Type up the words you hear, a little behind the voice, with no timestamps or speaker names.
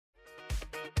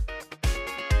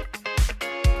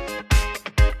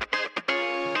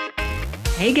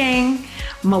Hey gang,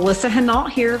 Melissa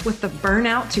Hinault here with the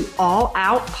Burnout to All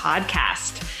Out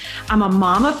podcast. I'm a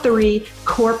mom of three,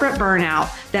 corporate burnout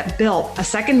that built a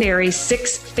secondary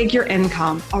 6-figure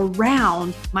income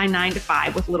around my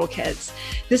 9-to-5 with little kids.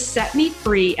 This set me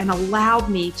free and allowed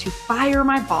me to fire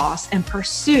my boss and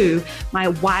pursue my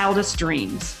wildest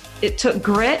dreams. It took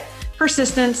grit,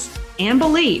 persistence, and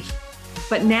belief.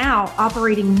 But now,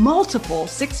 operating multiple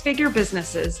 6-figure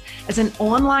businesses as an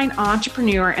online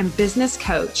entrepreneur and business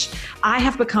coach, I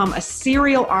have become a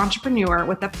serial entrepreneur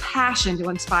with a passion to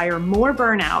inspire more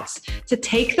burnouts to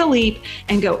take the leap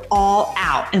and go all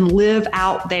out and live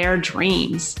out their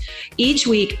dreams. Each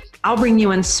week, I'll bring you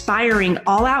inspiring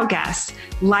all-out guests,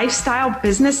 lifestyle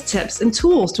business tips, and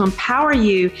tools to empower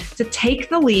you to take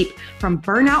the leap from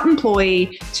burnout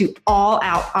employee to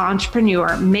all-out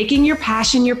entrepreneur, making your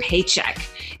passion your paycheck.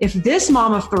 If this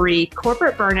mom of three,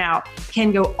 corporate burnout,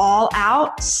 can go all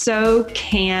out, so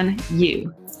can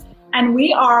you. And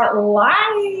we are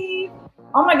live.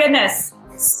 Oh my goodness.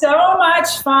 So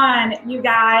much fun, you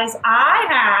guys. I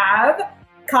have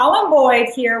Colin Boyd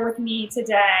here with me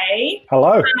today.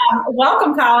 Hello.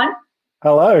 Welcome, Colin.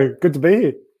 Hello. Good to be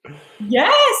here.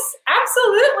 Yes,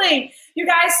 absolutely. You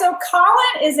guys, so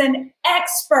Colin is an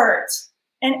expert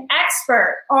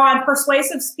on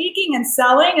persuasive speaking and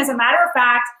selling. As a matter of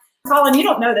fact, Colin, you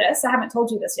don't know this. I haven't told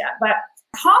you this yet, but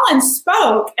Colin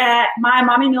spoke at my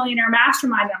Mommy Millionaire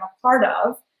Mastermind that I'm a part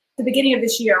of at the beginning of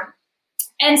this year.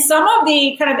 And some of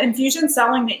the kind of infusion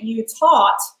selling that you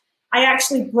taught, I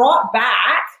actually brought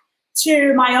back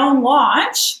to my own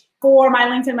launch for my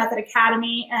LinkedIn Method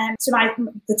Academy and to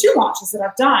the 2 launches that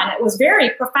I've done. It was very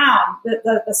profound,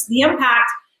 the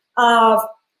impact of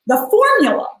the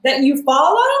formula that you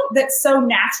follow that's so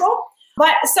natural.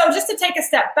 But so just to take a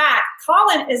step back,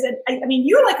 Colin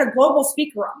you're like a global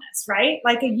speaker on this, right?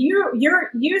 Like and you're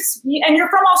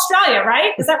from Australia,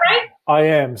 right? Is that right? I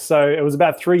am. So it was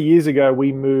about 3 years ago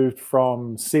we moved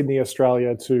from Sydney,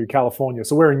 Australia to California.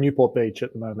 So we're in Newport Beach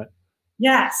at the moment.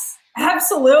 Yes,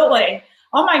 absolutely.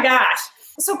 Oh my gosh.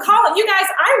 So Colin, you guys,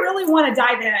 I really want to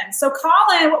dive in. So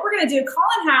Colin, what we're going to do,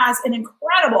 Colin has an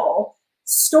incredible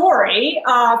story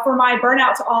for my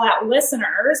Burnout to All Out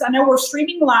listeners. I know we're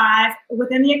streaming live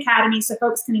within the Academy so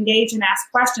folks can engage and ask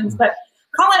questions. But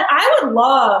Colin, I would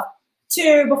love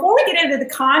to, before we get into the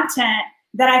content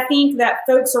that I think that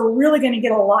folks are really going to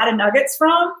get a lot of nuggets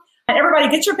from, and everybody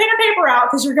get your pen and paper out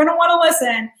because you're going to want to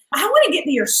listen. I want to get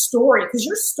to your story because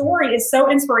your story is so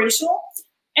inspirational.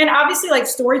 And obviously, like,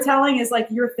 storytelling is like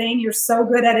your thing. You're so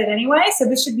good at it anyway. So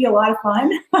this should be a lot of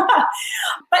fun.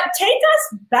 But take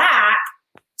us back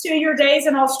to your days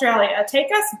in Australia. Take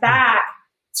us back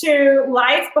to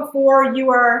life before you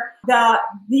were the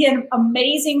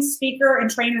amazing speaker and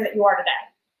trainer that you are today.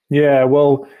 Yeah,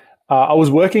 well, I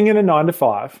was working in a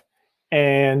 9-to-5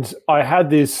 and I had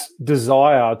this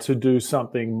desire to do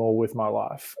something more with my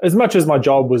life. As much as my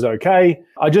job was okay,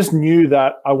 I just knew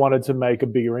that I wanted to make a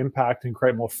bigger impact and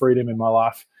create more freedom in my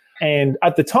life. And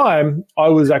at the time, I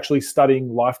was actually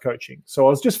studying life coaching. So I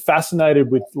was just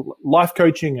fascinated with life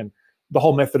coaching and the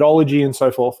whole methodology and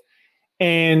so forth.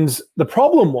 And the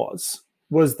problem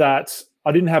was that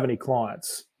I didn't have any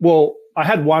clients. Well, I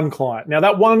had one client. Now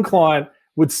that one client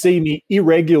would see me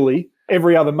irregularly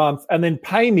every other month and then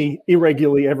pay me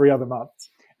irregularly every other month.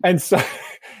 And so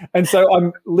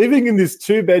I'm living in this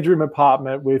 2-bedroom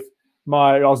apartment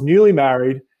I was newly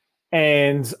married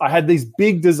and I had these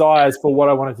big desires for what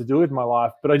I wanted to do with my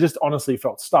life, but I just honestly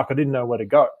felt stuck. I didn't know where to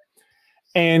go.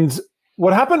 And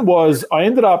what happened was I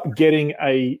ended up getting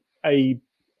a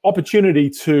opportunity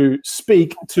to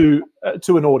speak to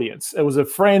an audience. It was a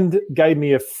friend gave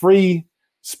me a free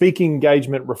speaking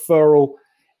engagement referral,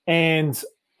 and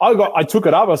I took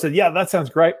it up. I said, "Yeah, that sounds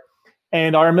great."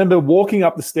 And I remember walking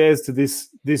up the stairs to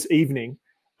this evening.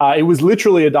 It was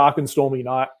literally a dark and stormy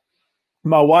night.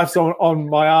 My wife's on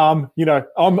my arm. You know,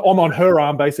 I'm on her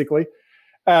arm basically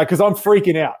because I'm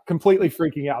freaking out, completely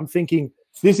freaking out. I'm thinking,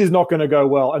 this is not going to go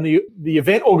well. And the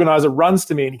event organizer runs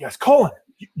to me and he goes, "Colin,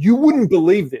 you wouldn't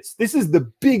believe this. This is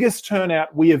the biggest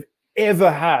turnout we have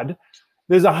ever had.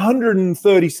 There's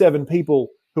 137 people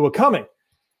who are coming."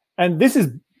 And this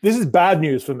is bad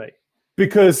news for me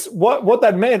because what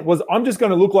that meant was I'm just going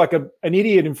to look like an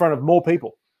idiot in front of more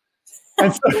people.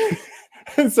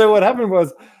 And so what happened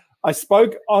was I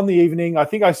spoke on the evening. I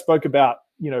think I spoke about,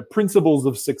 principles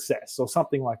of success or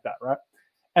something like that, right?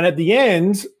 And at the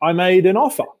end, I made an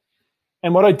offer.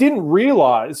 And what I didn't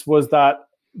realize was that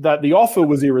the offer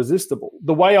was irresistible.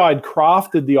 The way I'd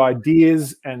crafted the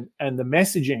ideas and the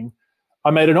messaging, I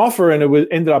made an offer and it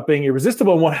ended up being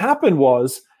irresistible. And what happened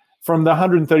was from the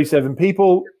 137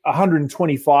 people,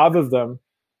 125 of them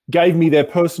gave me their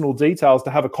personal details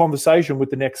to have a conversation with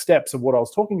the next steps of what I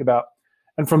was talking about.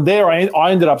 And from there,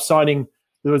 I ended up signing,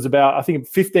 there was about, I think,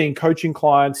 15 coaching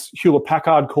clients.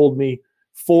 Hewlett-Packard called me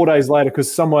 4 days later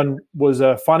because someone was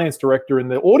a finance director in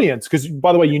the audience. Because,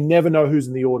 by the way, you never know who's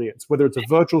in the audience, whether it's a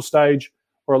virtual stage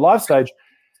or a live stage.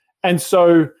 And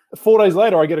so 4 days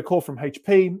later, I get a call from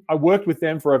HP. I worked with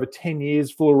them for over 10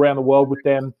 years, flew around the world with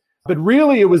them. But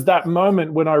really, it was that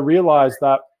moment when I realized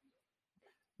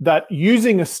that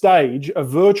using a stage, a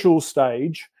virtual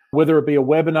stage, whether it be a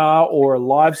webinar or a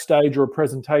live stage or a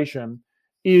presentation,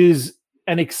 is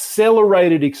an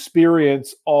accelerated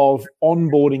experience of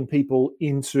onboarding people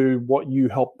into what you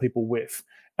help people with.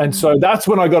 And so that's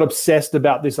when I got obsessed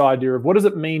about this idea of what does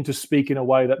it mean to speak in a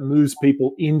way that moves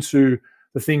people into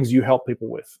the things you help people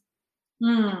with.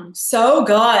 So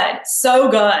good. So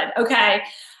good. Okay.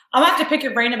 I'll have to pick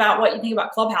your brain about what you think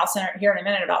about Clubhouse here in a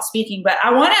minute about speaking, but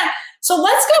so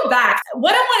let's go back.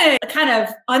 What I want to kind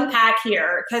of unpack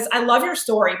here, because I love your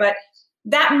story, but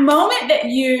that moment that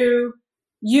you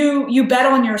bet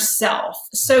on yourself.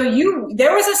 So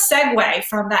there was a segue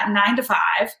from that 9 to 5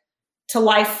 to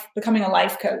life, becoming a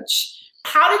life coach.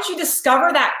 How did you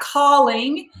discover that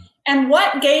calling? And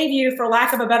what gave you, for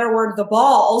lack of a better word, the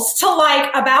balls to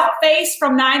about face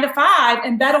from 9 to 5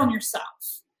 and bet on yourself?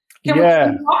 Can we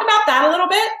talk about that a little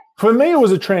bit? For me, it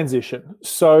was a transition.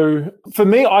 So for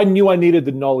me, I knew I needed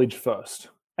the knowledge first.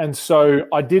 And so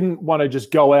I didn't want to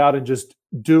just go out and just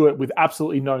do it with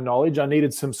absolutely no knowledge. I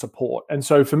needed some support. And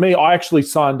so for me, I actually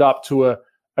signed up to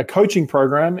a coaching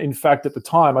program. In fact, at the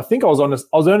time, I think I was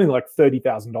earning like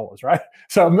 $30,000, right?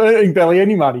 So I'm earning barely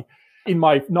any money in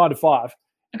my 9 to 5.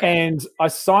 Okay. And I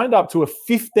signed up to a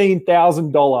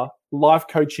 $15,000 life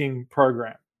coaching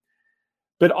program.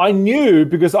 But I knew,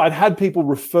 because I'd had people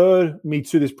refer me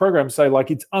to this program, say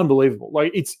it's unbelievable.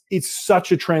 It's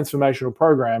such a transformational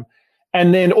program.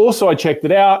 And then also I checked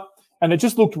it out and it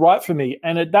just looked right for me.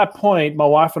 And at that point, my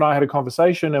wife and I had a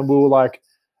conversation and we were like,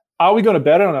 are we going to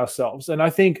bet on ourselves? And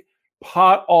I think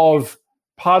part of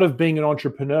being an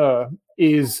entrepreneur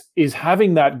is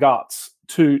having that guts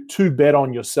to bet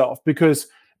on yourself, because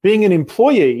being an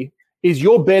employee is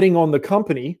you're betting on the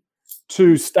company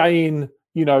to stay in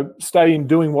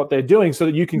doing what they're doing so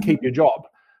that you can keep your job.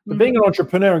 But being an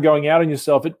entrepreneur and going out on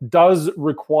yourself, it does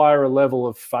require a level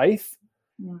of faith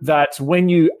that when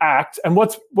you act, and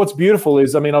what's beautiful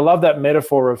is, I love that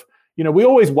metaphor of, we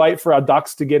always wait for our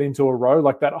ducks to get into a row,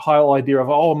 like that whole idea of,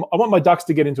 I want my ducks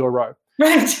to get into a row.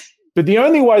 Right. But the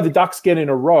only way the ducks get in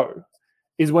a row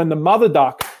is when the mother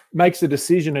duck makes a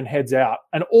decision and heads out,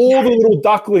 and all the little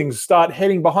ducklings start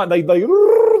heading behind. They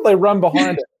run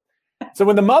behind it. So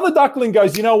when the mother duckling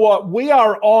goes, you know what, we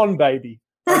are on, baby.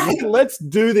 Let's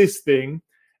do this thing,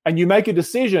 and you make a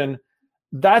decision,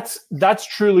 that's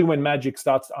truly when magic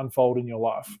starts to unfold in your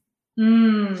life.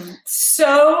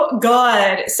 So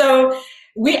good. So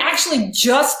we actually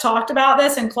just talked about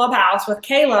this in Clubhouse with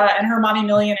Kayla and her Mommy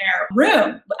Millionaire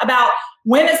room about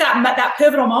when is that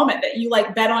pivotal moment that you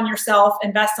bet on yourself,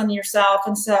 invest in yourself.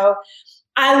 And so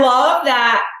I love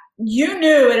that you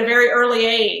knew at a very early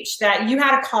age that you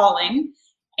had a calling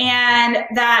and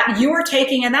that you were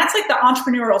taking, and that's the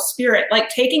entrepreneurial spirit,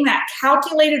 taking that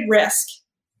calculated risk,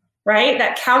 right?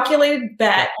 That calculated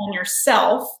bet on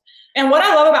yourself. And what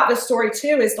I love about this story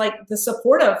too is the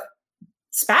supportive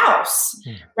spouse,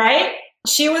 right?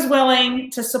 She was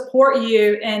willing to support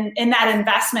you in that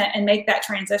investment and make that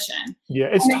transition. Yeah,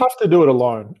 it's tough to do it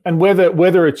alone. And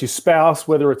whether it's your spouse,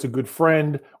 whether it's a good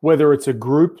friend, whether it's a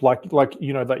group like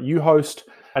that you host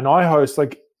and I host,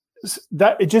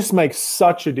 that it just makes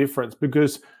such a difference,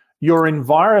 because your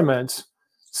environment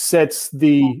sets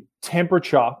the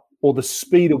temperature or the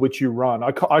speed at which you run.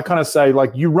 I kind of say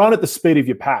you run at the speed of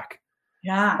your pack.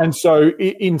 Yeah. And so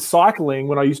in cycling,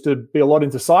 when I used to be a lot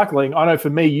into cycling, I know for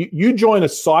me, you join a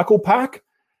cycle pack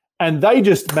and they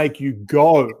just make you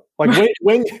go. When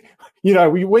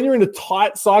you're in a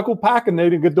tight cycle pack and they're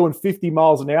doing 50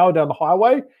 miles an hour down the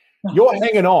highway, you're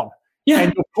hanging on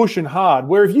and you're pushing hard.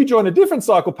 Where if you join a different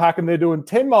cycle pack and they're doing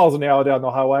 10 miles an hour down the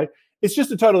highway, it's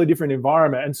just a totally different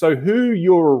environment. And so who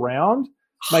you're around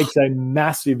makes a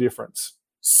massive difference.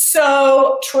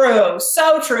 So true,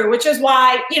 which is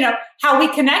why, how we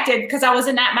connected, because I was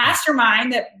in that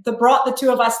mastermind that brought the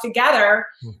two of us together,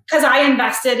 because I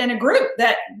invested in a group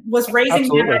that was raising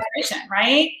the vibration,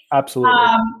 right? Absolutely.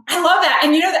 I love that.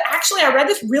 And actually I read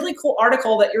this really cool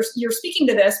article that you're speaking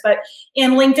to this, but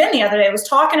in LinkedIn the other day, it was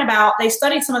talking about, they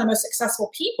studied some of the most successful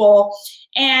people.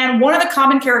 And one of the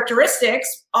common characteristics,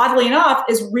 oddly enough,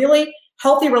 is really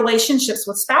healthy relationships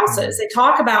with spouses. They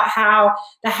talk about how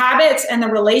the habits and the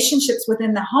relationships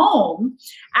within the home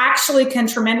actually can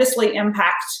tremendously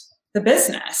impact the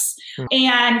business.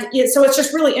 And so it's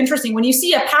just really interesting. When you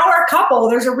see a power couple,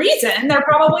 there's a reason they're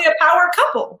probably a power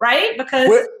couple, right? Because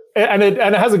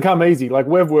it hasn't come easy. Like,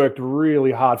 we've worked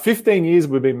really hard. 15 years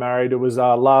we've been married. It was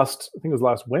last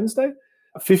Wednesday.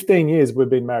 15 years we've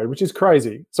been married, which is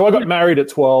crazy. So I got married at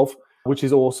 12, which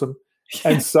is awesome.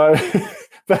 And so,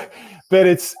 but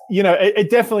it's, it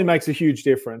definitely makes a huge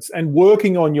difference. And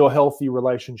working on your healthy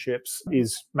relationships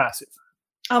is massive.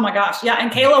 Oh my gosh. Yeah.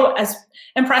 And Kayla has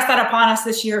impressed that upon us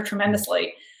this year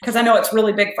tremendously, because I know it's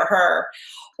really big for her.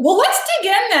 Well, let's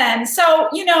dig in then. So,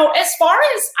 as far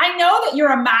as I know that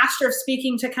you're a master of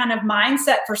speaking to kind of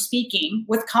mindset for speaking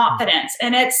with confidence.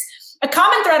 And it's a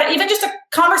common thread, even just a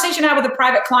conversation I had with a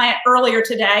private client earlier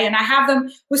today, and I have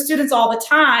them with students all the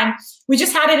time. We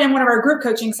just had it in one of our group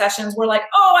coaching sessions. We're like,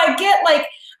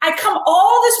 I come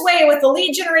all this way with the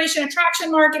lead generation,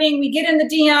 attraction marketing. We get in the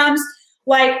DMs.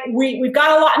 Like we've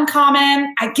got a lot in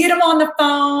common. I get them on the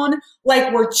phone,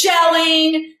 like we're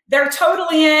gelling, they're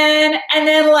totally in. And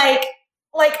then like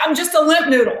I'm just a limp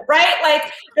noodle, right?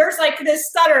 Like there's like this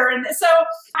stutter. And so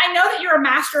I know that you're a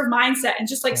master of mindset and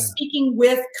just like speaking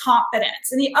with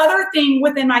confidence. And the other thing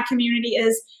within my community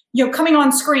is, coming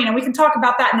on screen, and we can talk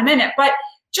about that in a minute, but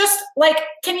just like,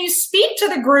 can you speak to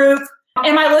the group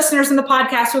and my listeners in the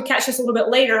podcast who will catch this a little bit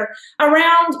later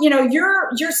around, your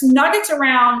nuggets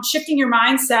around shifting your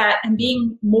mindset and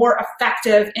being more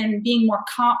effective and being more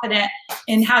confident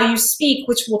in how you speak,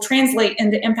 which will translate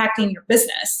into impacting your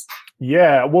business?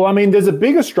 Yeah, well, I mean, there's a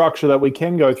bigger structure that we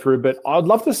can go through, but I'd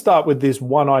love to start with this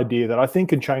one idea that I think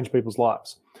can change people's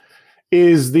lives,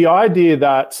 is the idea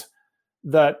that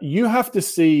you have to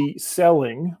see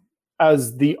selling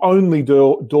as the only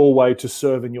doorway to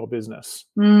serve in your business.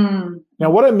 Now,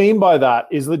 what I mean by that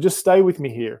is that, just stay with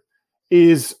me here,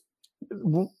 is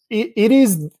it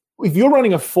is, if you're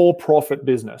running a for-profit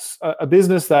business, a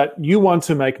business that you want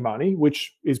to make money,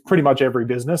 which is pretty much every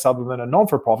business other than a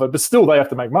non-for-profit, but still they have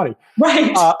to make money.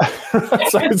 Right.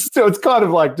 So it's kind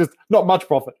of like just not much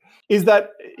profit. Is that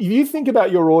if you think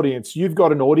about your audience, you've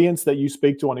got an audience that you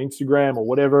speak to on Instagram or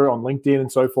whatever, on LinkedIn and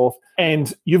so forth,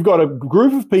 and you've got a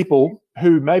group of people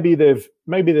who maybe they've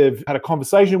had a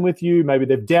conversation with you, maybe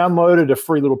they've downloaded a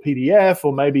free little PDF,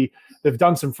 or maybe they've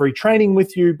done some free training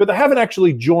with you, but they haven't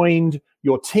actually joined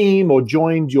your team or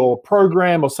joined your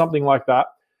program or something like that,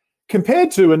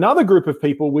 compared to another group of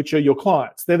people, which are your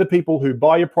clients. They're the people who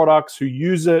buy your products, who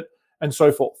use it, and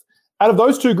so forth. Out of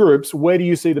those two groups, where do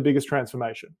you see the biggest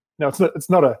transformation? Now, it's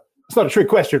not a trick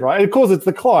question, right? Of course, it's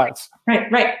the clients.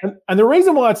 Right. And the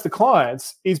reason why it's the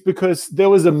clients is because there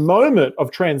was a moment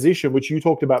of transition, which you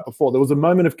talked about before. There was a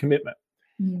moment of commitment.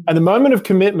 And the moment of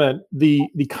commitment, the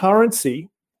currency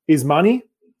is money,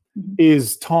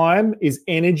 is time, is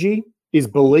energy, is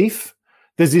belief.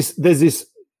 There's this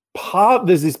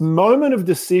moment of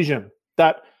decision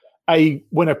that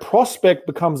when a prospect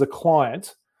becomes a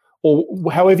client, or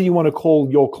however you want to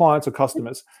call your clients or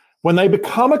customers, when they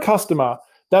become a customer,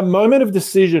 that moment of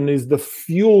decision is the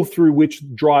fuel through which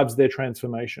drives their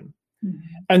transformation.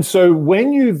 And so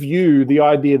when you view the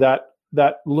idea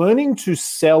that learning to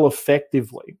sell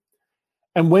effectively,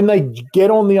 and when they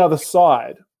get on the other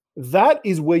side, that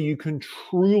is where you can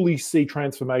truly see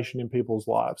transformation in people's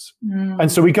lives.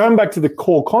 And so we're going back to the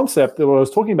core concept that I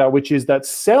was talking about, which is that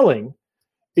selling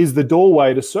is the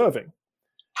doorway to serving.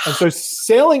 And so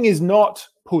selling is not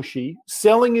pushy.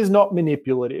 Selling is not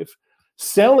manipulative.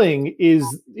 Selling is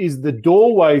the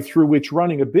doorway through which,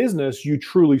 running a business, you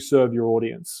truly serve your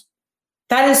audience.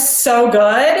 That is so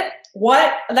good.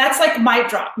 That's like mic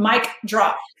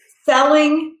drop.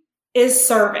 Selling is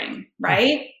serving,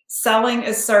 right? Selling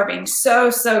is serving.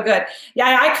 So good.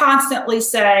 Yeah, I constantly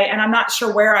say, and I'm not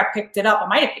sure where I picked it up. I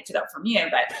might have picked it up from you,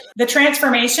 but the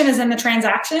transformation is in the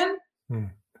transaction.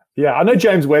 Yeah, I know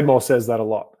James Wedmore says that a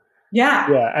lot.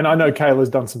 Yeah, and I know Kayla's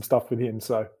done some stuff with him.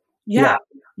 So yeah,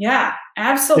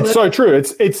 absolutely. It's so true.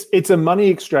 It's a money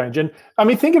exchange, and I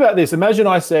mean, think about this. Imagine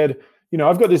I said,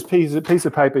 I've got this piece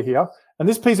of paper here, and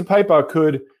this piece of paper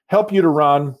could help you to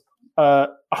run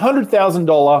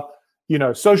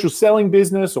 $100,000, social selling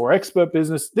business or expert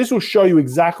business. This will show you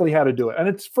exactly how to do it, and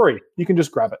it's free. You can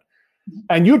just grab it,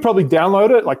 and you would probably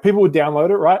download it. Like, people would download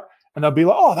it, right? And they'll be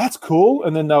like, "Oh, that's cool,"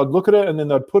 and then they'll look at it, and then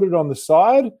they'll put it on the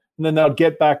side, and then they'll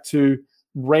get back to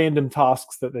random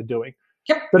tasks that they're doing.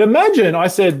 Yep. But imagine I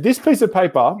said, this piece of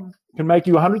paper can make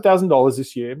you $100,000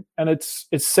 this year, and it's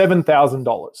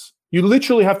 $7,000. You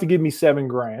literally have to give me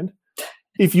 $7,000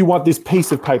 if you want this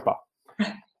piece of paper,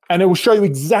 and it will show you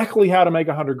exactly how to make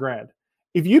 $100,000.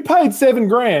 if you paid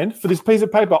 $7,000 for this piece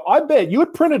of paper, I bet you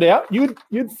would print it out. You'd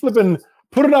flip and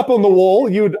put it up on the wall.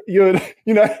 You'd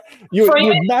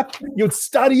map. You'd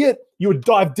study it. You would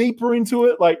dive deeper into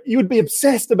it. Like you would be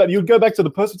obsessed about it. You'd go back to the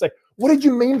person and say, "What did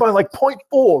you mean by like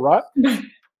 0.4?" Right?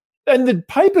 And the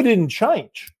paper didn't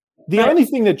change. The only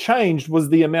thing that changed was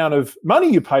the amount of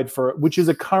money you paid for it, which is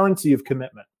a currency of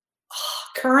commitment.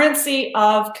 Currency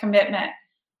of commitment.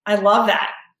 I love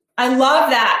that.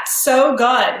 So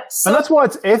good. And that's why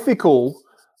it's ethical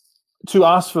to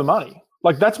ask for money.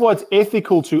 Like that's why it's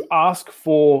ethical to ask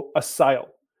for a sale.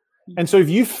 And so if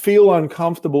you feel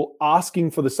uncomfortable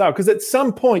asking for the sale, because at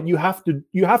some point you have to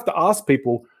ask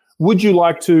people, would you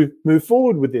like to move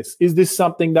forward with this? Is this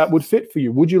something that would fit for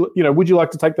you? Would you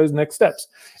like to take those next steps?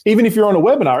 Even if you're on a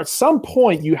webinar, at some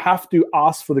point you have to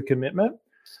ask for the commitment.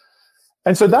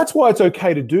 And so that's why it's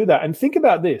okay to do that. And think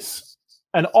about this.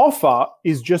 An offer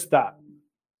is just that,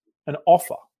 an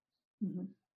offer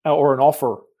or an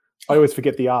offer. I always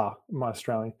forget the R in my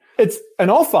Australian. It's an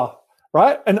offer,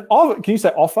 right? An offer. Can you say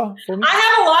offer for me? I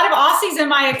have a lot of Aussies in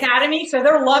my academy, so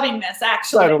they're loving this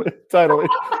actually. Totally.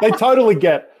 They totally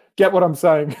get what I'm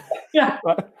saying. Yeah.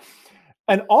 Right?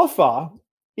 An offer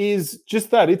is just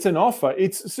that. It's an offer.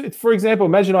 It's for example,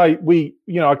 imagine I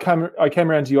came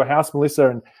around to your house,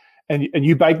 Melissa, and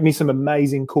you baked me some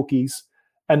amazing cookies.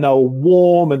 And they were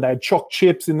warm and they had choc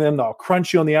chips in them. They were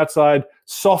crunchy on the outside,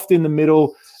 soft in the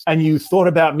middle. And you thought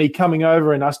about me coming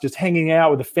over and us just hanging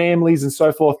out with the families and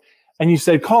so forth. And you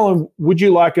said, Colin, would you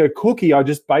like a cookie? I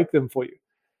just baked them for you.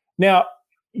 Now,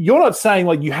 you're not saying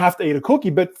like you have to eat a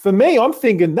cookie, but for me, I'm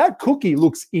thinking that cookie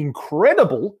looks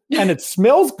incredible and it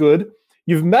smells good.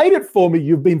 You've made it for me.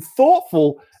 You've been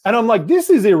thoughtful. And I'm like, this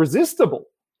is irresistible.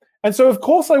 And so, of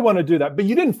course, I want to do that. But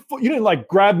you didn't like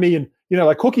grab me and,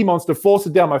 like Cookie Monster, force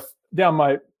it down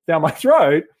my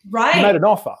throat. Right. You made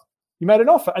an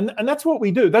offer. And that's what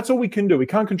we do. That's all we can do. We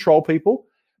can't control people.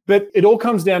 But it all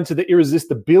comes down to the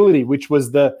irresistibility, which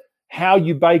was how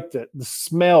you baked it, the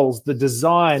smells, the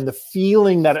design, the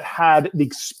feeling that it had, the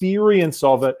experience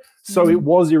of it. So it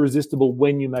was irresistible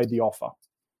when you made the offer.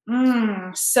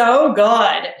 So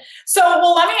good. So,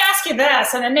 well, let me ask you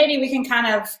this, and then maybe we can kind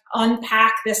of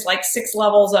unpack this like 6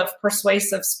 levels of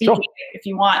persuasive speaking if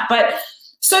you want. But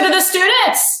so to the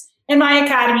students in my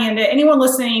academy and to anyone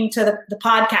listening to the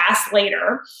podcast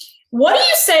later, what do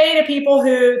you say to people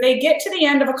who they get to the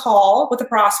end of a call with a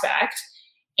prospect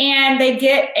and they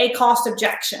get a cost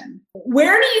objection?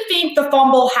 Where do you think the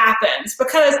fumble happens?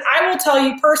 Because I will tell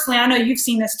you personally, I know you've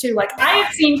seen this too. Like I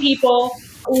have seen people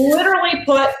literally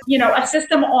put, a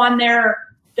system on their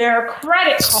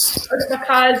credit card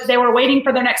because they were waiting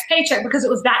for their next paycheck because it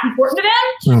was that important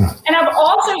to them. And I've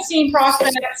also seen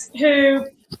prospects who've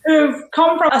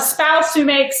come from a spouse who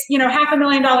makes,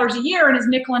 $500,000 a year and is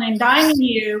nickeling and diming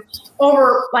you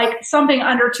over like something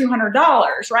under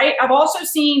 $200, right? I've also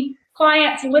seen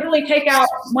clients literally take out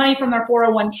money from their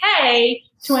 401k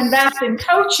to invest in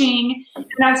coaching.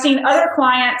 And I've seen other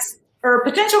clients or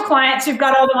potential clients who've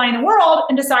got all the money in the world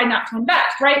and decide not to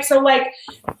invest, right? So like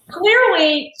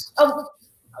clearly,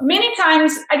 many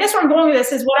times, I guess where I'm going with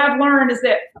this is what I've learned is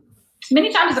that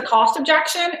many times the cost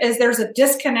objection is there's a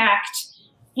disconnect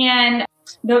in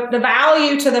the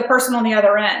value to the person on the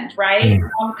other end, right?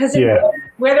 Because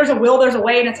where there's a will, there's a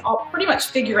way, and it's all pretty much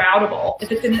figure outable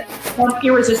if it's an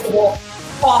irresistible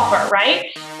offer,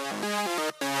 right?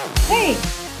 Hey,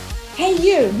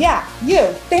 you.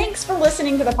 Thanks for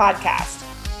listening to the podcast.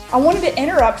 I wanted to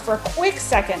interrupt for a quick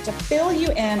second to fill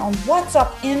you in on what's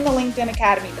up in the LinkedIn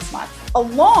Academy this month,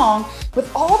 along with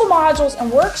all the modules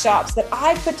and workshops that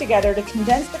I've put together to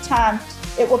condense the time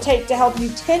it will take to help you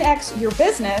 10x your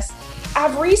business.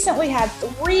 I've recently had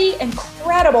 3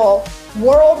 incredible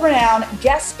world-renowned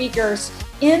guest speakers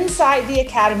inside the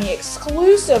Academy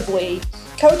exclusively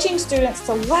coaching students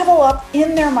to level up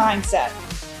in their mindset.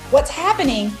 What's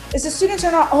happening is the students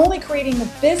are not only creating the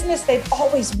business they've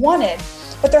always wanted,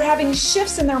 but they're having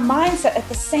shifts in their mindset at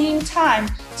the same time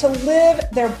to live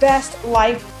their best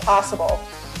life possible.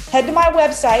 Head to my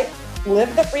website,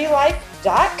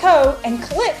 livethefreelife.co, and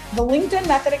click the LinkedIn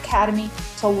Method Academy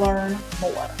to learn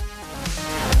more.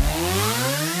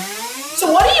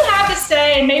 So what do you have to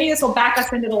say, and maybe this will back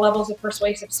us into the levels of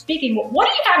persuasive speaking, but what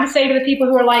do you have to say to the people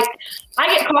who are like, I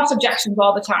get cost objections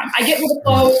all the time. I get with the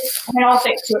flow and they all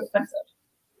say it's too expensive.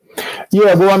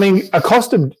 Yeah, well, I mean, a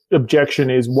cost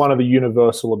objection is one of the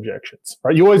universal objections,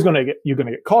 right? You're going to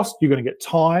get cost, you're going to get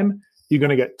time, you're going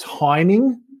to get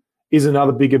timing is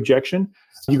another big objection.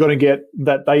 You're going to get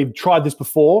that they've tried this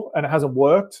before and it hasn't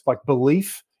worked, like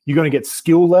belief. You're going to get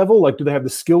skill level. Like, do they have the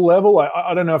skill level?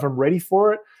 I don't know if I'm ready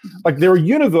for it. Like, there are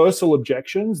universal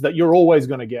objections that you're always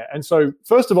going to get. And so,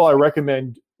 first of all, I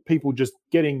recommend people just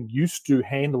getting used to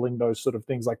handling those sort of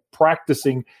things, like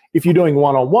practicing. If you're doing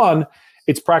one-on-one,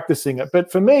 it's practicing it.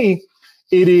 But for me,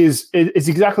 it's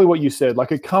exactly what you said.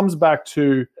 Like, it comes back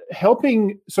to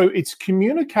helping. So it's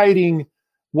communicating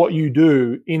what you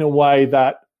do in a way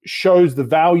that shows the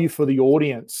value for the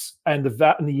audience and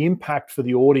the impact for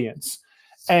the audience.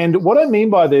 And what I mean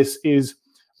by this is,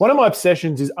 one of my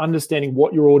obsessions is understanding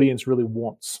what your audience really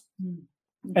wants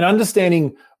and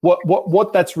understanding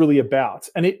what that's really about.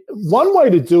 And one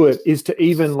way to do it is to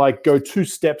even like go 2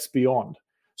 steps beyond.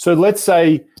 So let's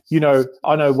say,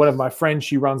 I know one of my friends,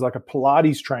 she runs like a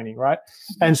Pilates training, right?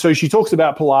 And so she talks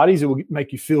about Pilates. It will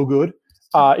make you feel good.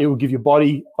 It will give your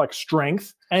body like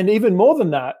strength. And even more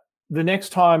than that, the next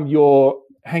time you're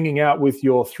hanging out with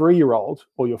your 3-year-old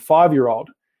or your 5-year-old,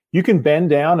 you can bend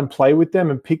down and play with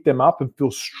them and pick them up and feel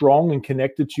strong and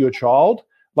connected to your child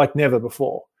like never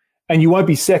before. And you won't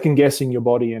be second guessing your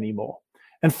body anymore.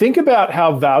 And think about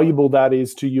how valuable that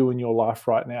is to you in your life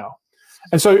right now.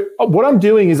 And so what I'm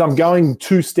doing is I'm going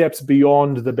 2 steps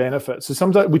beyond the benefits. So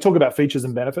sometimes we talk about features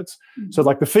and benefits. So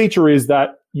like the feature is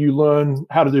that you learn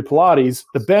how to do Pilates.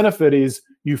 The benefit is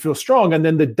you feel strong. And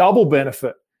then the double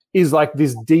benefit is like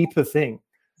this deeper thing.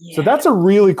 Yeah. So that's a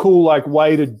really cool like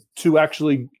way to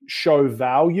actually show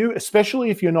value,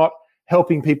 especially if you're not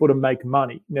helping people to make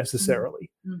money necessarily.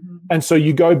 Mm-hmm. And so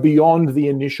you go beyond the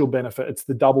initial benefit. It's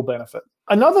the double benefit.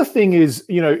 Another thing is,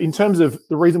 in terms of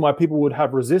the reason why people would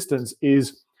have resistance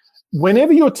is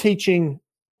whenever you're teaching,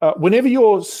 whenever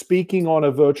you're speaking on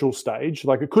a virtual stage,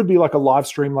 like it could be like a live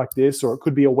stream like this, or it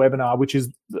could be a webinar, which is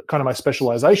kind of my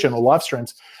specialization, or live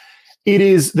streams.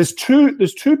 There's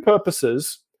two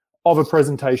purposes of a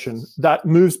presentation that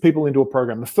moves people into a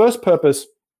program. The first purpose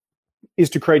is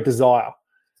to create desire.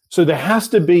 So there has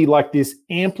to be like this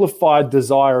amplified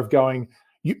desire of going,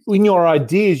 in your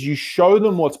ideas, you show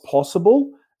them what's possible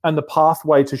and the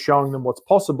pathway to showing them what's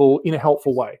possible in a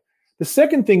helpful way. The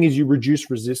second thing is you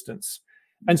reduce resistance.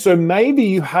 And so maybe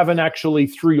you haven't actually,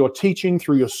 through your teaching,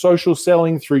 through your social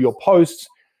selling, through your posts,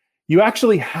 you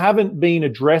actually haven't been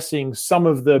addressing some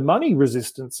of the money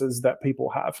resistances that people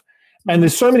have. And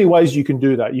there's so many ways you can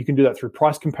do that. You can do that through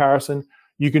price comparison.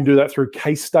 You can do that through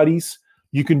case studies.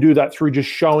 You can do that through just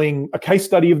showing a case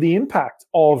study of the impact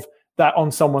of that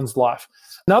on someone's life.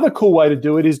 Another cool way to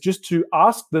do it is just to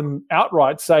ask them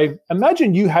outright, say,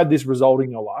 imagine you had this result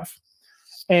in your life.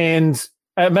 And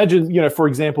imagine, for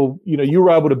example, you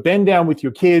were able to bend down with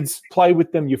your kids, play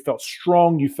with them. You felt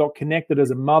strong. You felt connected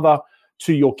as a mother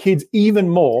to your kids even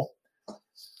more.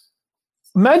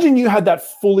 Imagine you had that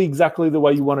fully exactly the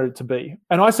way you wanted it to be.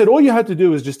 And I said, all you had to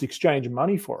do is just exchange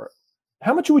money for it.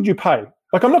 How much would you pay?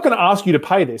 Like, I'm not going to ask you to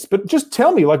pay this, but just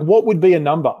tell me, like, what would be a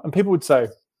number? And people would say,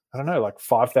 I don't know, like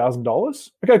 $5,000.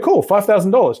 Okay, cool,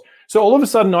 $5,000. So all of a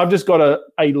sudden, I've just got a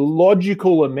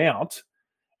logical amount.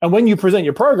 And when you present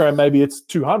your program, maybe it's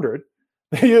 200.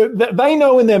 They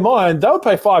know in their mind, they'll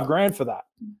pay $5,000 for that.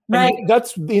 Right. And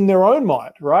that's in their own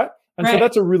mind, right? And so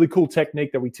that's a really cool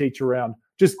technique that we teach around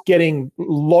just getting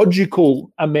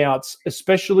logical amounts,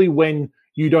 especially when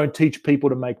you don't teach people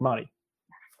to make money.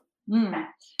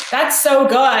 That's so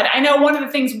good. I know one of the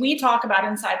things we talk about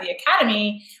inside the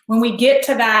Academy, when we get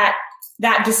to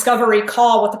that discovery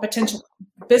call with a potential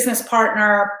business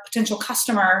partner, potential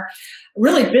customer,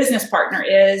 really business partner,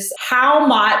 is how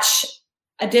much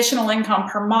additional income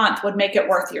per month would make it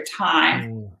worth your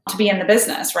time to be in the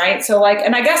business, right? So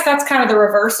and I guess that's kind of the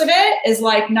reverse of it, is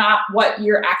like not what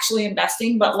you're actually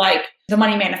investing, but like the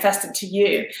money manifested to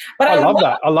you. But I love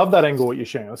that. I love that angle, what you're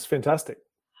sharing. That's fantastic.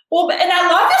 Well, and I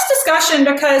love this discussion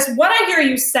because what I hear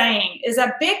you saying is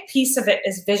a big piece of it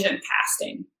is vision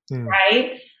casting,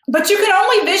 right? But you can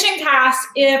only vision cast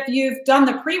if you've done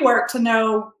the pre-work to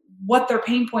know what their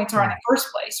pain points are in the first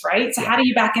place, right? So how do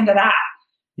you back into that?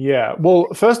 Yeah. Well,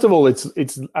 first of all,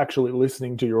 it's actually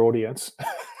listening to your audience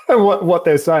and what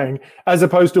they're saying, as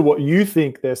opposed to what you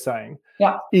think they're saying.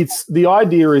 Yeah. The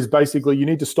idea is basically you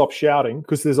need to stop shouting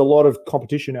because there's a lot of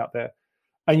competition out there.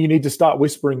 And you need to start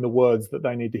whispering the words that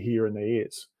they need to hear in their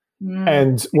ears.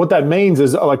 And what that means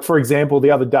is, like, for example,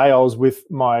 the other day I was with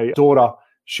my daughter.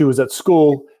 She was at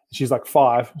school. She's like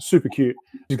 5, super cute.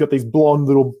 She's got these blonde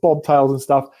little bobtails and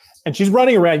stuff. And she's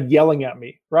running around yelling at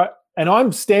me, right? And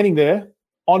I'm standing there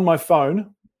on my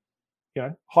phone,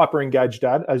 hyper engaged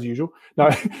dad, as usual. No,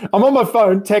 I'm on my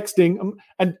phone texting,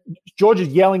 and George is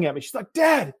yelling at me. She's like,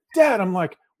 Dad. I'm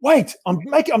like, wait, I'm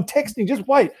texting, just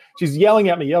wait. She's yelling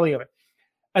at me.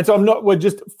 And so we're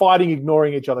just fighting,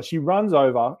 ignoring each other. She runs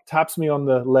over, taps me on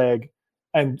the leg,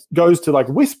 and goes to like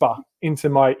whisper into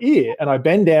my ear. And I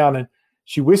bend down and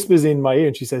she whispers in my ear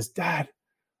and she says, Dad,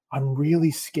 I'm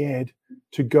really scared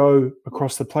to go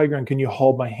across the playground. Can you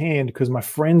hold my hand? Because my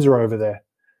friends are over there.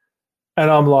 And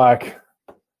I'm like,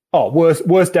 oh,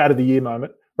 worst dad of the year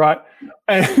moment, right?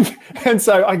 And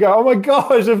so I go, oh my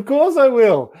gosh, of course I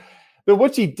will. But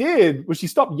what she did was she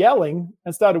stopped yelling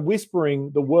and started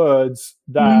whispering the words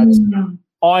that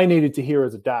I needed to hear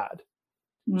as a dad.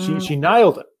 She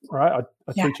nailed it, right?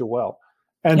 I teach her well.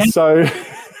 And so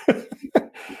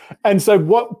and so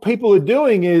what people are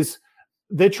doing is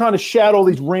they're trying to shout all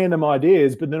these random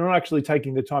ideas, but they're not actually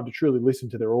taking the time to truly listen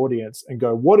to their audience and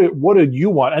go, what do you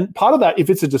want? And part of that, if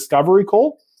it's a discovery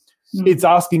call, it's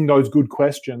asking those good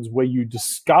questions where you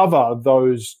discover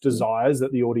those desires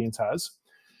that the audience has.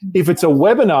 If it's a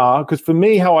webinar, because for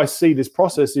me, how I see this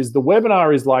process is the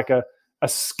webinar is like a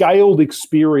scaled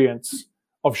experience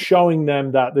of showing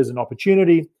them that there's an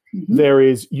opportunity.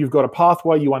 You've got a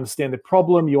pathway, you understand the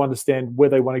problem, you understand where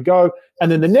they want to go. And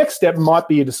then the next step might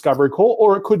be a discovery call,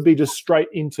 or it could be just straight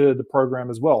into the program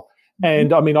as well.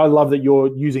 And I mean, I love that you're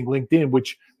using LinkedIn,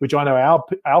 which I know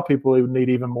our people who need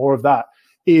even more of that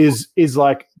is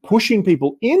like pushing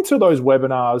people into those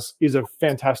webinars is a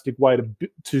fantastic way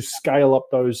to scale up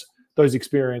those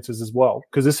experiences as well.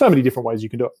 Because there's so many different ways you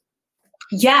can do it.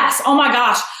 Yes. Oh my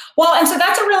gosh. Well, and so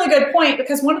that's a really good point,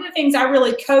 because one of the things I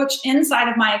really coach inside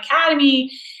of my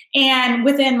academy and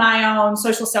within my own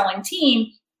social selling team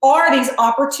are these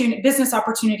business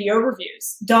opportunity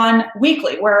overviews done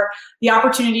weekly where the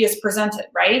opportunity is presented,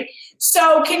 right?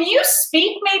 So can you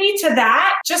speak maybe to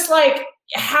that? Just like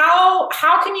how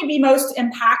can you be most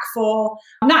impactful,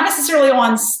 not necessarily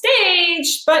on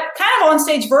stage, but kind of on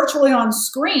stage virtually on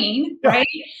screen, right?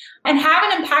 And have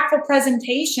an impactful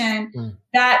presentation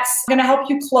that's going to help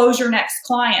you close your next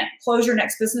client, close your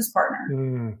next business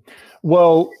partner.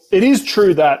 Well, it is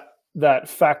true that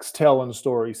facts tell and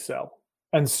stories sell.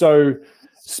 And so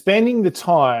spending the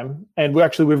time, and we've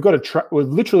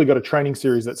literally got a training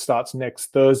series that starts next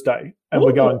Thursday, and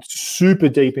we're going super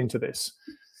deep into this.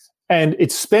 And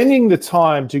it's spending the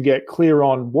time to get clear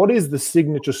on what is the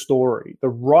signature story, the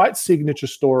right signature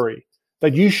story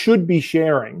that you should be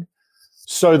sharing,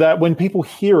 so that when people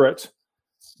hear it,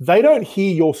 they don't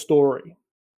hear your story.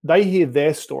 They hear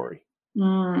their story.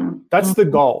 That's the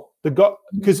goal.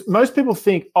 Because most people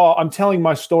think, oh, I'm telling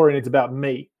my story and it's about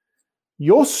me.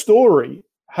 Your story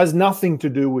has nothing to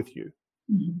do with you.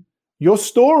 Your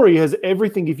story has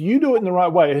everything. If you do it in the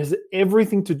right way, it has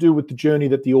everything to do with the journey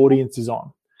that the audience is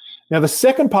on. Now, the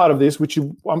second part of this, which,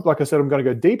 like I said, I'm going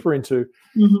to go deeper into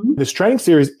this training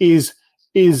series,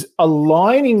 is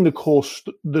aligning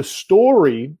the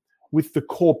story with the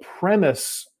core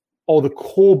premise or the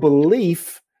core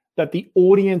belief that the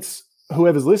audience,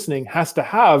 whoever's listening, has to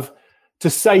have to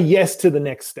say yes to the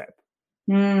next step.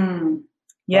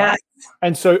 Yes.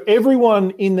 And so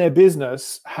everyone in their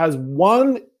business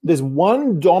there's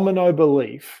one domino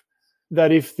belief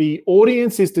that if the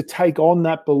audience is to take on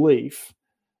that belief,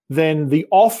 then the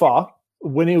offer,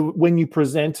 when you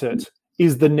present it,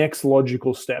 is the next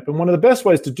logical step. And one of the best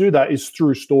ways to do that is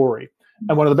through story.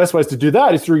 And one of the best ways to do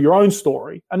that is through your own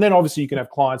story. And then obviously you can have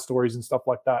client stories and stuff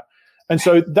like that. And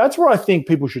so that's where I think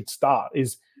people should start,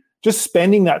 is just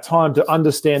spending that time to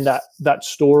understand that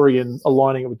story and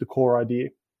aligning it with the core idea.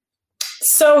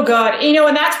 So good.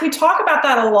 And we talk about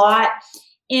that a lot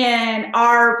in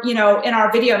our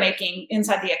video making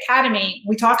inside the academy.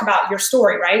 We talk about your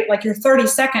story, right? Like your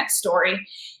 30-second story.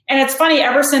 And it's funny,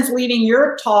 ever since leading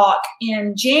your talk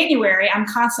in January, I'm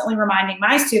constantly reminding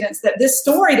my students that this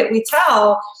story that we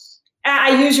tell,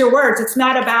 I use your words, it's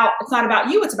not about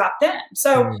you, it's about them.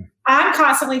 So I'm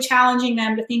constantly challenging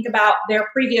them to think about their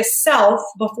previous self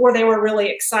before they were really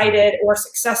excited or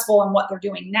successful in what they're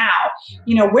doing now.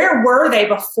 Where were they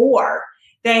before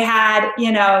they had,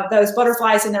 those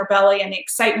butterflies in their belly and the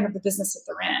excitement of the business that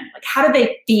they're in? Like, how do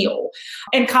they feel?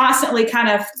 And constantly kind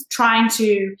of trying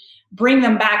to bring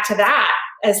them back to that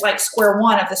as like square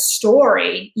one of the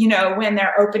story, when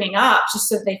they're opening up, just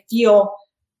so they feel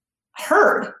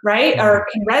heard, right? Or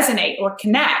can resonate or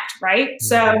connect, right?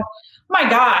 So, oh my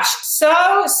gosh,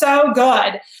 so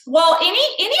good. Well,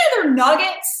 any other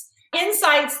nuggets,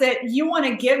 insights that you want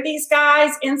to give these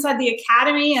guys inside the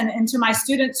academy and to my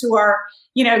students who are,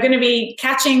 going to be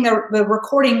catching the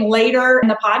recording later in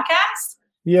the podcast?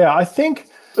 Yeah, I think,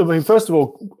 first of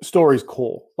all, story's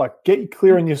core. Like, get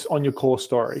clear on your core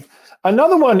story.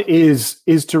 Another one is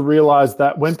to realize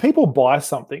that when people buy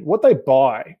something, what they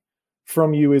buy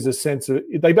from you is a sense of,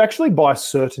 they actually buy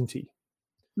certainty.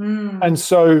 And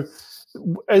so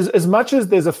as much as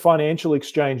there's a financial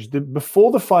exchange,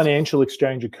 before the financial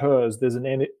exchange occurs, there's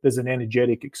an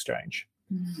energetic exchange.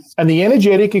 And the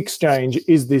energetic exchange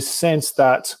is this sense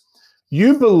that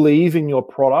you believe in your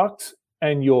product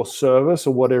and your service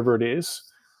or whatever it is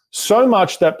so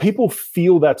much that people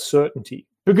feel that certainty,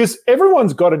 because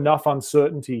everyone's got enough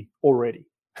uncertainty already,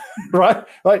 right?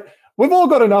 Like, we've all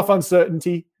got enough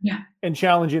uncertainty and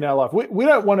challenge in our life. We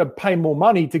don't want to pay more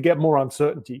money to get more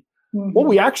uncertainty. What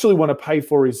we actually want to pay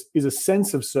for is a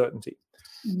sense of certainty.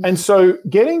 And so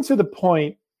getting to the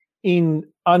point in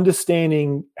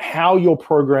understanding how your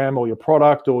program or your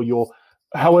product or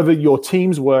however your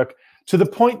teams work, to the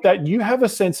point that you have a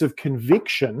sense of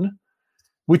conviction,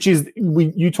 which is,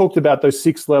 you talked about those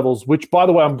 6 levels, which, by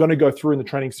the way, I'm going to go through in the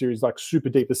training series, like super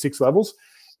deep, the 6 levels,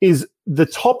 is the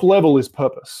top level is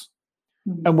purpose.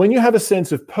 And when you have a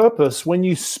sense of purpose, when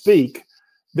you speak,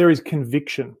 there is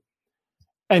conviction.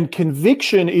 And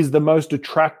conviction is the most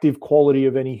attractive quality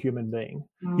of any human being.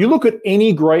 You look at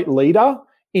any great leader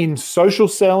in social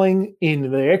selling,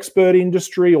 in the expert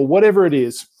industry, or whatever it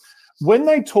is, when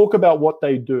they talk about what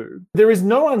they do, there is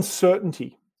no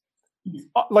uncertainty.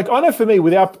 Like, I know for me,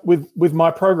 with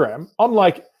my program, I'm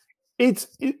like, it's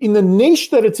in the niche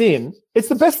that it's in, it's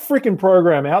the best freaking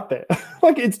program out there.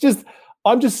 Like, it's just,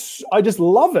 I just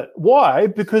love it. Why?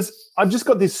 Because I've just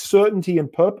got this certainty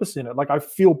and purpose in it. Like, I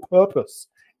feel purpose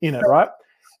in it, right?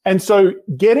 And so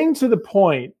getting to the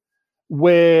point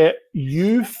where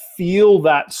you feel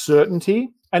that certainty,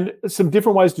 and some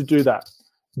different ways to do that.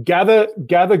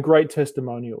 Gather great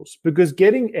testimonials, because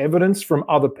getting evidence from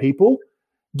other people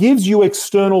gives you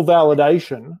external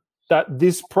validation that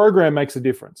this program makes a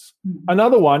difference.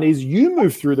 Another one is you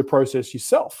move through the process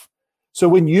yourself. So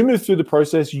when you move through the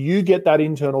process, you get that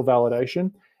internal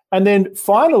validation. And then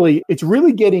finally, it's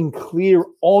really getting clear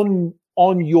on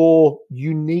your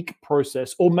unique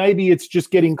process, or maybe it's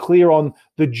just getting clear on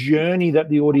the journey that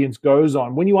the audience goes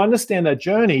on. When you understand that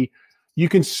journey, you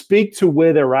can speak to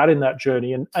where they're at in that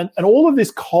journey. And all of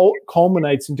this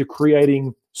culminates into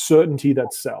creating certainty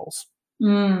that sells.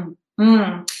 So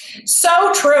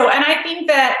true. And I think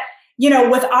that,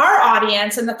 with our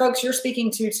audience and the folks you're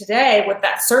speaking to today, with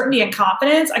that certainty and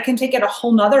confidence, I can take it a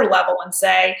whole nother level and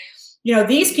say,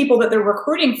 these people that they're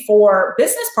recruiting for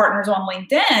business partners on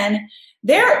LinkedIn,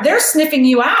 they're sniffing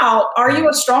you out. Are you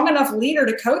a strong enough leader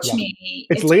to coach me?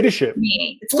 It's leadership.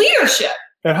 It's leadership.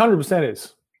 It 100%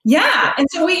 is. Yeah. And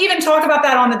so we even talk about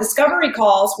that on the discovery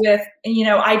calls with,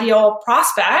 ideal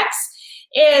prospects,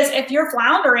 is if you're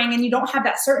floundering and you don't have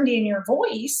that certainty in your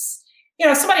voice,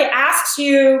 somebody asks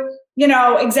you,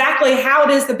 exactly how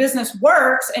it is the business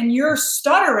works, and you're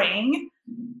stuttering,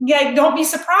 don't be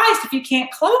surprised if you can't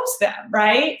close them,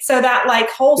 right? So that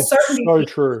whole certainty. So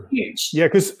true. Huge. Yeah,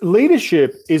 because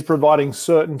leadership is providing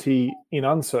certainty in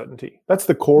uncertainty. That's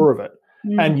the core of it.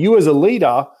 And you as a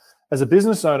leader, as a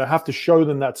business owner, have to show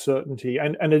them that certainty.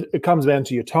 And it comes down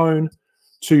to your tone,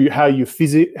 to how your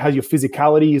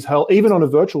physicality is held, even on a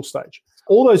virtual stage.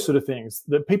 All those sort of things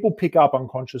that people pick up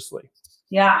unconsciously.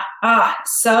 Yeah.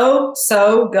 So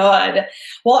good.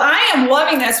 Well, I am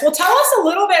loving this. Well, tell us a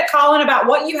little bit, Colin, about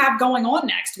what you have going on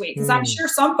next week, because I'm sure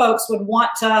some folks would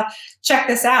want to check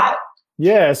this out.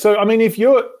 Yeah. So, I mean, if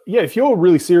you're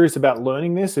really serious about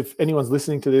learning this, if anyone's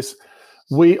listening to this,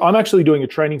 I'm actually doing a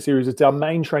training series. It's our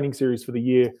main training series for the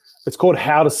year. It's called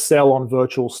How to Sell on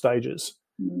Virtual Stages.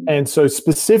 And so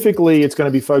specifically, it's going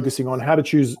to be focusing on how to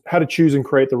choose and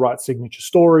create the right signature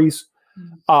stories.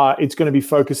 It's going to be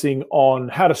focusing on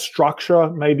how to structure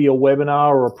maybe a webinar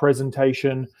or a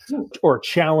presentation or a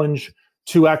challenge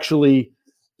to actually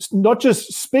not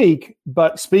just speak,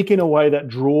 but speak in a way that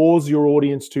draws your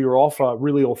audience to your offer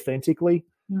really authentically.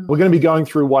 We're going to be going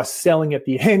through why selling at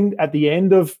the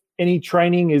end of any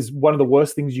training is one of the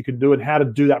worst things you can do, and how to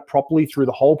do that properly through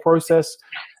the whole process.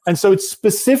 And so it's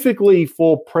specifically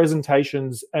for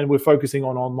presentations, and we're focusing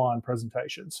on online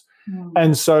presentations.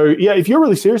 And so, if you're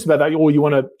really serious about that, or you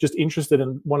want to just interested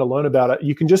and want to learn about it,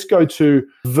 you can just go to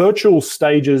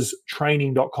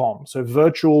virtualstagestraining.com. So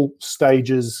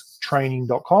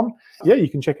virtualstagestraining.com. Yeah, you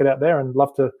can check it out there, and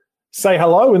love to say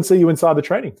hello and see you inside the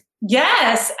training.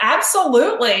 Yes,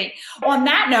 absolutely. On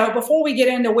that note, before we get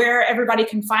into where everybody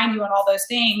can find you and all those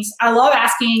things, I love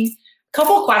asking a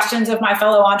couple questions of my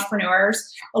fellow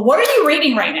entrepreneurs. What are you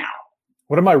reading right now?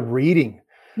 What am I reading?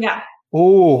 Yeah.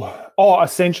 Oh,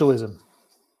 Essentialism.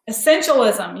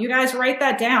 Essentialism. You guys write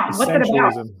that down. What's it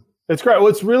about? It's great. Well,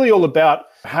 it's really all about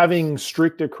having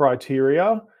stricter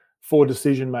criteria for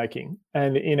decision making.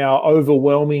 And in our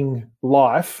overwhelming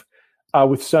life,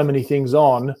 with so many things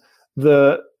on,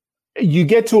 you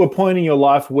get to a point in your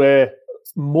life where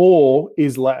more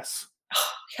is less.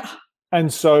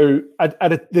 And so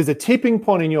there's a tipping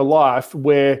point in your life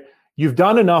where you've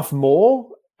done enough more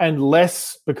and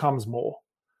less becomes more.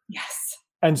 Yes.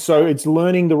 And so it's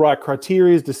learning the right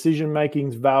criteria, decision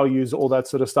makings, values, all that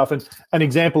sort of stuff. And an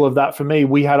example of that for me,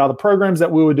 we had other programs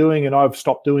that we were doing and I've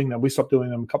stopped doing them. We stopped doing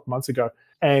them a couple months ago.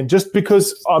 And just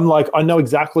because I'm like, I know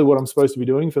exactly what I'm supposed to be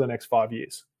doing for the next 5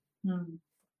 years.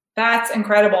 That's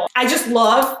incredible. I just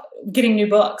love getting new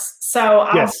books. So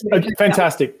yes,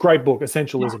 fantastic. Great book,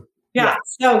 Essentialism. Yeah,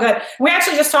 so good. We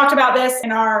actually just talked about this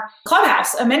in our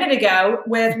clubhouse a minute ago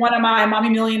with one of my Mommy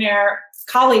Millionaire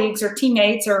colleagues or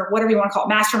teammates or whatever you want to call it,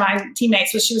 mastermind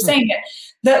teammates. But she was saying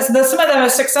that some of the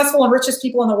most successful and richest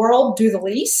people in the world do the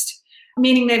least,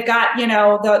 meaning they've got,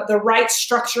 the right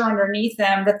structure underneath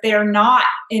them, that they're not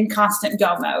in constant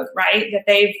go mode, right? That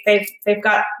they've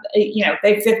got,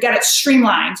 they've got it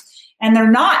streamlined and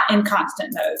they're not in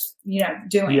constant mode,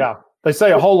 doing. Yeah. They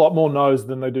say a whole lot more no's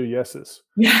than they do yeses.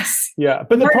 Yes. Yeah.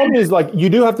 But the problem is, like, you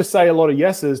do have to say a lot of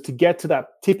yeses to get to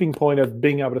that tipping point of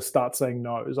being able to start saying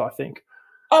no's, I think.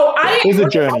 Oh, I agree. It's a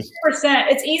journey. 100%.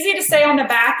 It's easy to say on the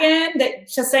back end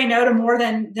to say no to more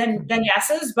than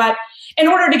yeses. But in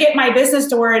order to get my business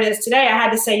to where it is today, I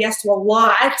had to say yes to a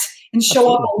lot and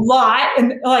show up a lot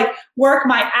and work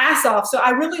my ass off. So I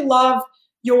really love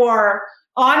your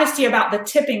honesty about the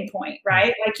tipping point,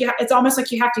 right? It's almost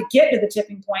like you have to get to the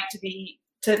tipping point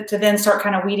to then start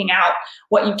kind of weeding out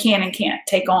what you can and can't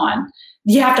take on.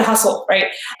 You have to hustle, right?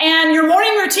 And your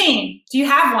morning routine, do you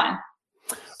have one?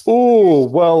 Oh,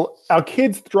 well, our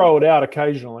kids throw it out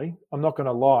occasionally. I'm not going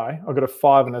to lie. I've got a 6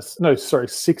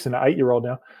 and an 8-year-old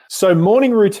now. So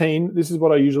morning routine, this is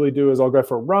what I usually do is I'll go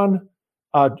for a run.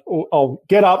 I'll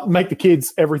get up, make the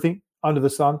kids everything under the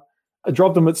sun. I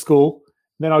drop them at school.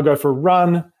 Then I'll go for a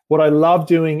run. What I love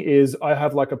doing is I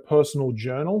have like a personal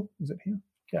journal. Is it here?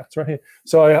 Yeah, it's right here.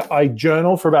 So I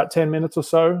journal for about 10 minutes or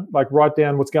so, like write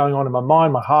down what's going on in my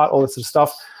mind, my heart, all this sort of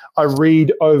stuff. I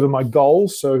read over my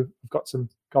goals. So I've got some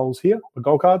goals here, my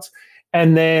goal cards.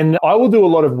 And then I will do a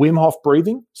lot of Wim Hof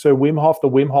breathing. So Wim Hof, the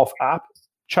Wim Hof app,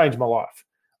 changed my life.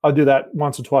 I do that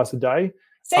once or twice a day.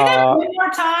 Say that one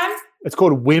more time. It's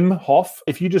called Wim Hof.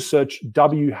 If you just search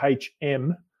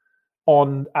WHM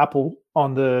on Apple,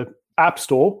 on the App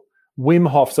Store, Wim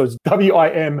Hof. So it's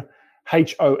WIMHOF.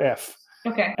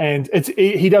 Okay. And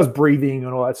he does breathing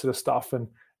and all that sort of stuff. And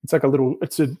it's like a little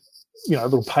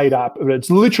paid app. It's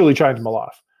literally changed my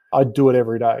life. I do it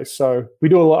every day. So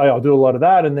I'll do a lot of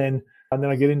that. And then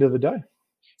I get into the day.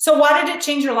 So why did it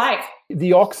change your life?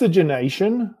 The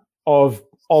oxygenation of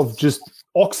just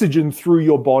oxygen through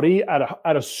your body at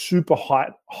a super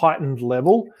heightened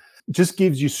level just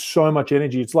gives you so much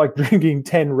energy. It's like drinking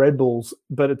 10 Red Bulls,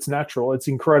 but it's natural. It's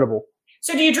incredible.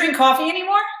 So do you drink coffee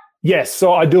anymore? Yes.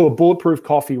 So I do a bulletproof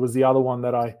coffee was the other one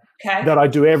that I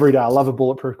do every day. I love a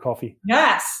bulletproof coffee.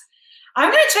 Yes. I'm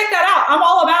going to check that out. I'm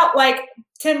all about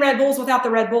 10 Red Bulls without the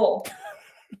Red Bull.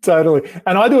 Totally.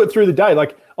 And I do it through the day.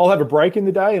 Like I'll have a break in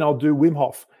the day and I'll do Wim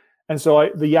Hof. And so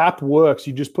the app works.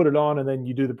 You just put it on and then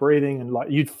you do the breathing and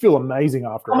you'd feel amazing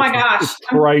after. Oh my gosh. It's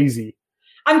crazy.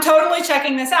 I'm totally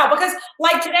checking this out because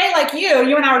today,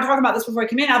 you and I were talking about this before we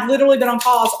came in, I've literally been on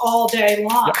calls all day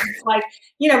long.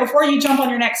 Yeah. Before you jump on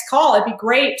your next call, it'd be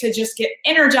great to just get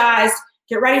energized,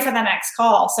 get ready for the next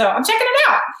call. So I'm checking it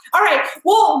out. All right.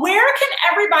 Well, where can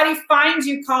everybody find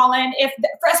you, Colin,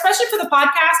 especially for the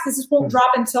podcast, because this won't drop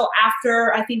until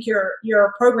after I think your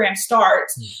program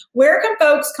starts. Where can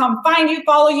folks come find you,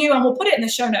 follow you, and we'll put it in the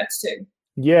show notes too.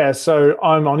 Yeah. So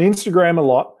I'm on Instagram a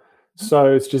lot.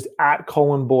 So it's just at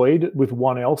Colin Boyd with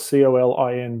one L,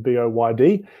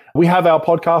 COLINBOYD. We have our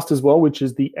podcast as well, which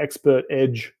is the Expert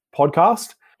Edge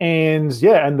podcast. And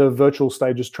the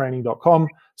virtualstagestraining.com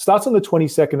starts on the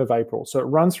 22nd of April. So it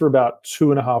runs for about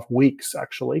 2.5 weeks,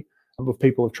 actually, of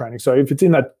people of training. So if it's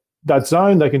in that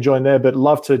zone, they can join there, but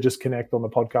love to just connect on the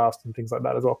podcast and things like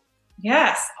that as well.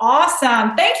 Yes.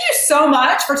 Awesome. Thank you so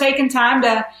much for taking time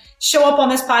to show up on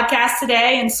this podcast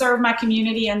today and serve my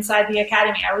community inside the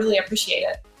Academy. I really appreciate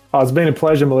it. Oh, it's been a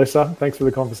pleasure, Melissa. Thanks for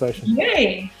the conversation.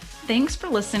 Yay. Thanks for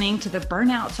listening to the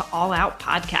Burnout to All Out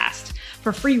podcast.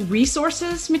 For free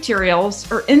resources,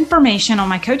 materials, or information on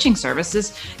my coaching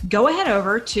services, go ahead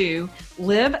over to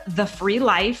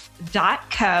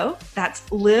livethefreelife.co. That's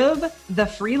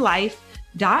livethefreelife.co.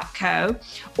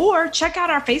 Or check out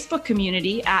our Facebook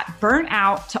community at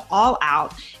Burnout to All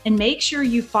Out, and make sure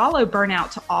you follow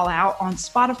Burnout to All Out on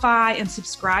Spotify and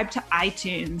subscribe to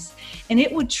iTunes. And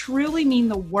it would truly mean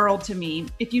the world to me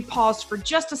if you paused for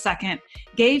just a second,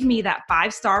 gave me that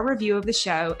 5-star review of the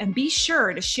show, and be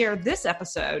sure to share this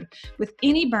episode with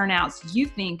any burnouts you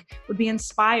think would be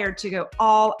inspired to go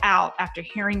all out after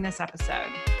hearing this episode.